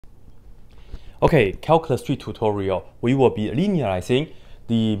Okay, Calculus 3 tutorial, we will be linearizing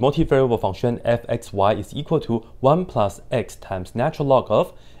the multivariable function fxy is equal to 1 plus x times natural log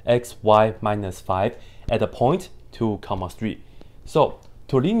of xy minus 5 at a point 2, 3. So,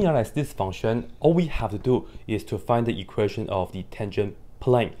 to linearize this function, all we have to do is to find the equation of the tangent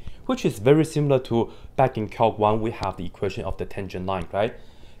plane, which is very similar to back in Calc 1, we have the equation of the tangent line, right?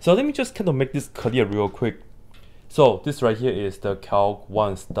 So let me just kind of make this clear real quick. So this right here is the Calc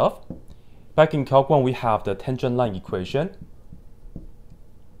 1 stuff. Back in Calc 1, we have the tangent line equation.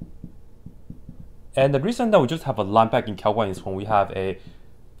 And the reason that we just have a line back in Calc 1 is when we have a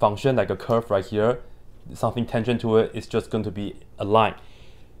function like a curve right here, something tangent to it is just going to be a line.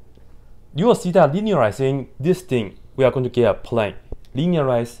 You will see that linearizing this thing, we are going to get a plane.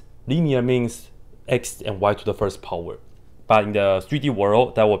 Linear means x and y to the first power. But in the 3D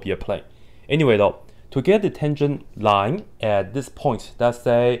world, that will be a plane. Anyway though, to get the tangent line at this point, let's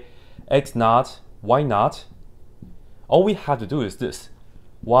say x naught, y naught, all we have to do is this.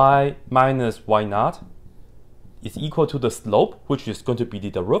 Y minus y naught is equal to the slope, which is going to be the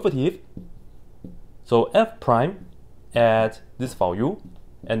derivative. So f prime at this value,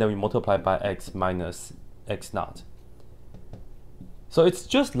 and then we multiply by x minus x naught. So it's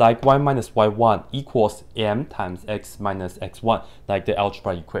just like y minus y1 equals m times x minus x1, like the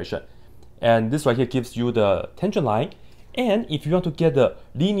algebra equation. And this right here gives you the tangent line. And if you want to get the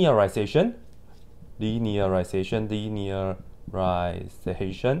linearization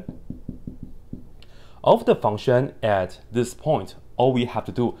of the function at this point, all we have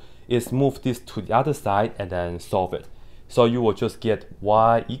to do is move this to the other side and then solve it. So you will just get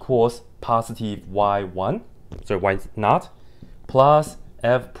y equals positive y1, so y naught, plus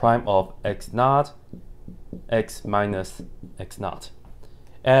f prime of x naught, x minus x naught.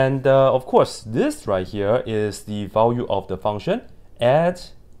 And of course, this right here is the value of the function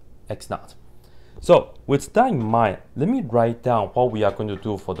at x naught. So with that in mind, let me write down what we are going to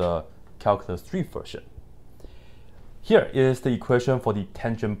do for the Calculus 3 version. Here is the equation for the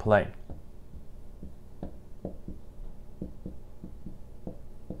tangent plane.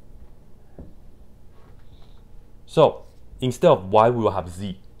 So instead of y, we will have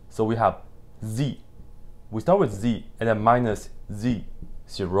z. So we have z. We start with z and then minus z,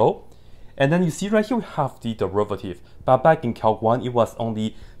 0. And then you see right here we have the derivative. But back in Calc 1, it was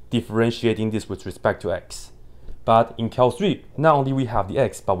only differentiating this with respect to x. But in Calc 3, not only we have the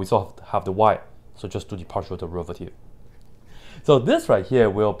x, but we also have the y. So just do the partial derivative. So this right here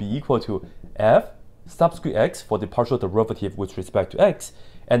will be equal to f subscript x for the partial derivative with respect to x.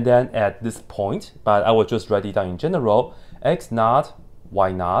 And then at this point, but I will just write it down in general, x naught,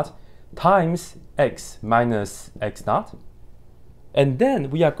 y naught times x minus x naught. And then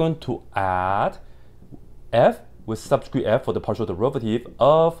we are going to add f with subscript f for the partial derivative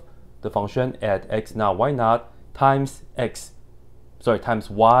of the function at x naught, y naught times times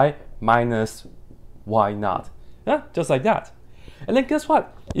y minus y naught. Yeah, just like that. And then guess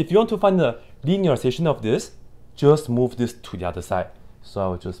what? If you want to find the linearization of this, just move this to the other side. So I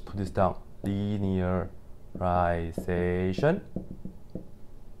will just put this down, linearization.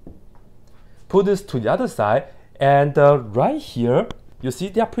 Put this to the other side, and right here, you see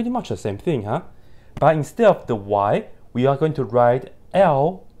they are pretty much the same thing, huh? But instead of the y, we are going to write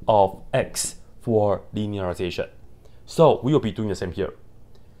L of x for linearization. So we will be doing the same here.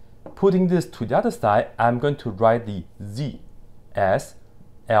 Putting this to the other side, I'm going to write the z as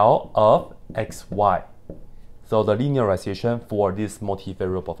L of xy. So the linearization for this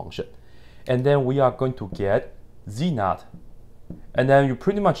multivariable function. And then we are going to get z naught. And then you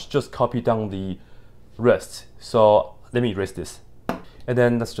pretty much just copy down the rest. So let me erase this. And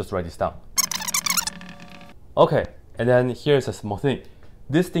then let's just write this down. Okay, and then here's a small thing.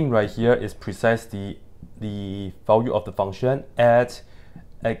 This thing right here is precisely the value of the function at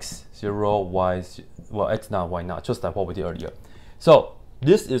x0, y0, well, x naught, y naught, just like what we did earlier. So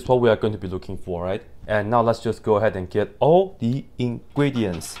this is what we are going to be looking for, right? And now let's just go ahead and get all the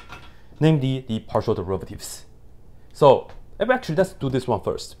ingredients, namely the partial derivatives. So actually, let's do this one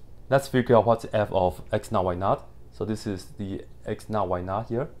first. Let's figure out what's f of x naught, y naught. So this is the x naught, y naught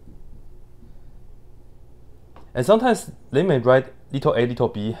here. And sometimes they may write little a, little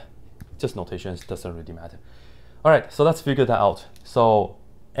b, just notations, doesn't really matter. All right, so let's figure that out. So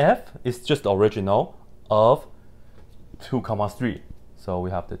f is just the original of 2, 3. So we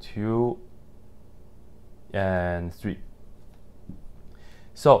have the 2 and 3.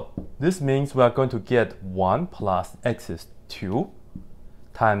 So this means we are going to get 1 plus x is 2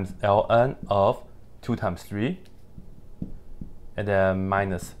 times ln of 2 times 3 and then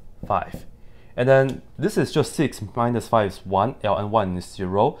minus 5. And then this is just 6 minus 5 is 1, ln1 is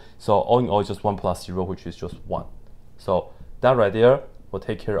 0. So all in all, just 1 plus 0, which is just 1. So that right there will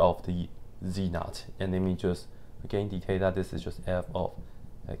take care of the z naught. And let me just again dictate that this is just f of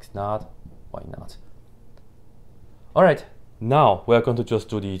x naught, y naught. All right, now we're going to just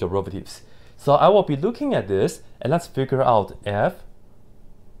do the derivatives. So I will be looking at this, and let's figure out f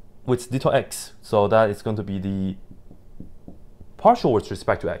with little x. So that is going to be the partial with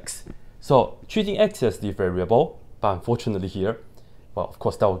respect to x. So treating x as the variable, but unfortunately here, well, of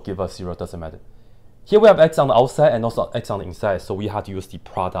course that will give us 0, doesn't matter. Here we have x on the outside and also x on the inside, so we have to use the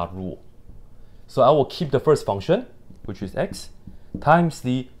product rule. So I will keep the first function, which is x, times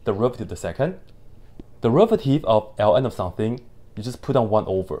the derivative of the second. Derivative of ln of something, you just put on 1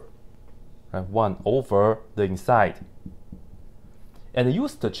 over. Right? 1 over the inside. And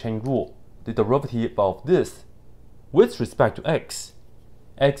use the chain rule, the derivative of this with respect to x.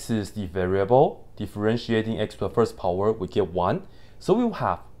 X is the variable, differentiating x to the first power, we get 1. So we will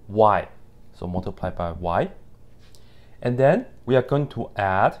have y, so multiply by y. And then we are going to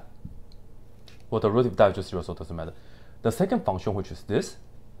add, well, the derivative that is just 0, so it doesn't matter. The second function, which is this,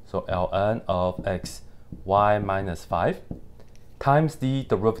 so ln of x, y minus 5, times the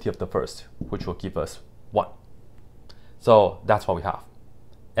derivative of the first, which will give us 1. So that's what we have.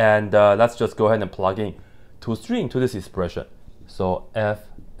 And let's just go ahead and plug in 2, 3 into this expression. So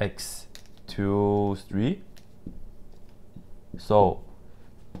fx 2, 3. So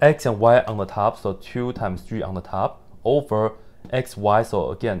x and y on the top, so 2 times 3 on the top, over xy,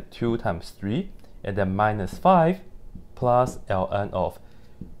 so again 2 times 3, and then minus 5 plus ln of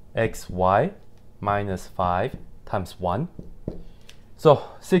xy minus 5 times 1. So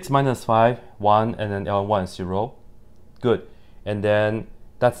 6 minus 5, 1, and then ln1 is 0. Good. And then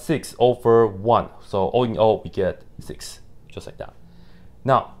that's 6 over 1. So all in all, we get 6, just like that.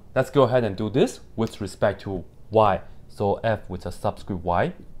 Now, let's go ahead and do this with respect to y. So f with a subscript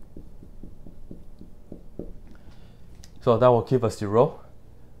y. So that will give us 0.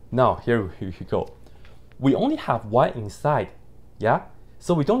 Now, here we go. We only have y inside, yeah?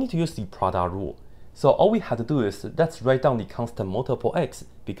 So we don't need to use the product rule. So all we have to do is, let's write down the constant multiple x,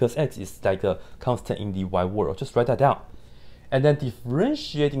 because x is like a constant in the y world. Just write that down. And then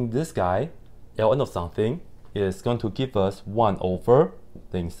differentiating this guy, ln of something, is going to give us 1 over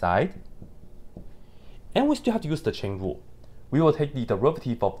the inside. And we still have to use the chain rule. We will take the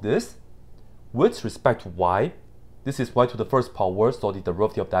derivative of this with respect to y. This is y to the first power, so the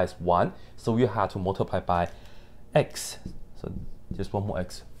derivative of that is 1. So we have to multiply by x. So just one more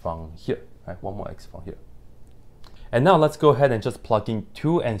x from here, right? One more x from here. And now let's go ahead and just plug in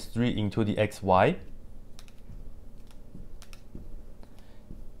 2 and 3 into the xy.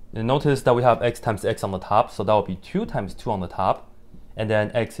 And notice that we have x times x on the top, so that will be 2 times 2 on the top. And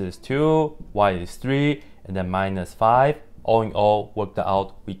then x is 2, y is 3, and then minus 5. All in all, work that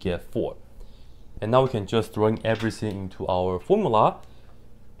out, we get 4. And now we can just throw in everything into our formula.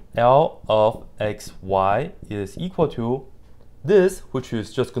 L of xy is equal to this, which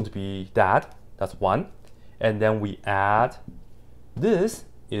is just going to be that. That's 1. And then we add this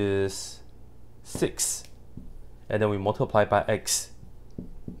is 6. And then we multiply by x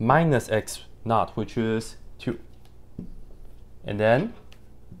minus x naught, which is 2. And then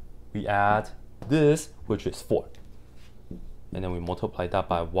we add this, which is 4. And then we multiply that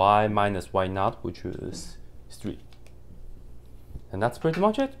by y minus y naught, which is 3. And that's pretty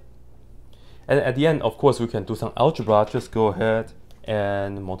much it. And at the end, of course, we can do some algebra. Just go ahead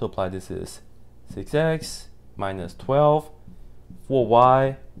and multiply. This is 6x minus 12,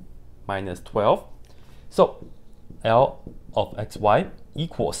 4y minus 12. So L of xy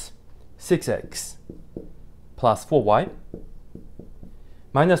equals 6x plus 4y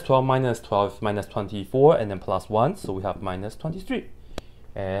minus 12 minus 12 minus 24, and then plus 1, so we have minus 23.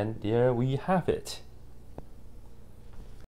 And there we have it.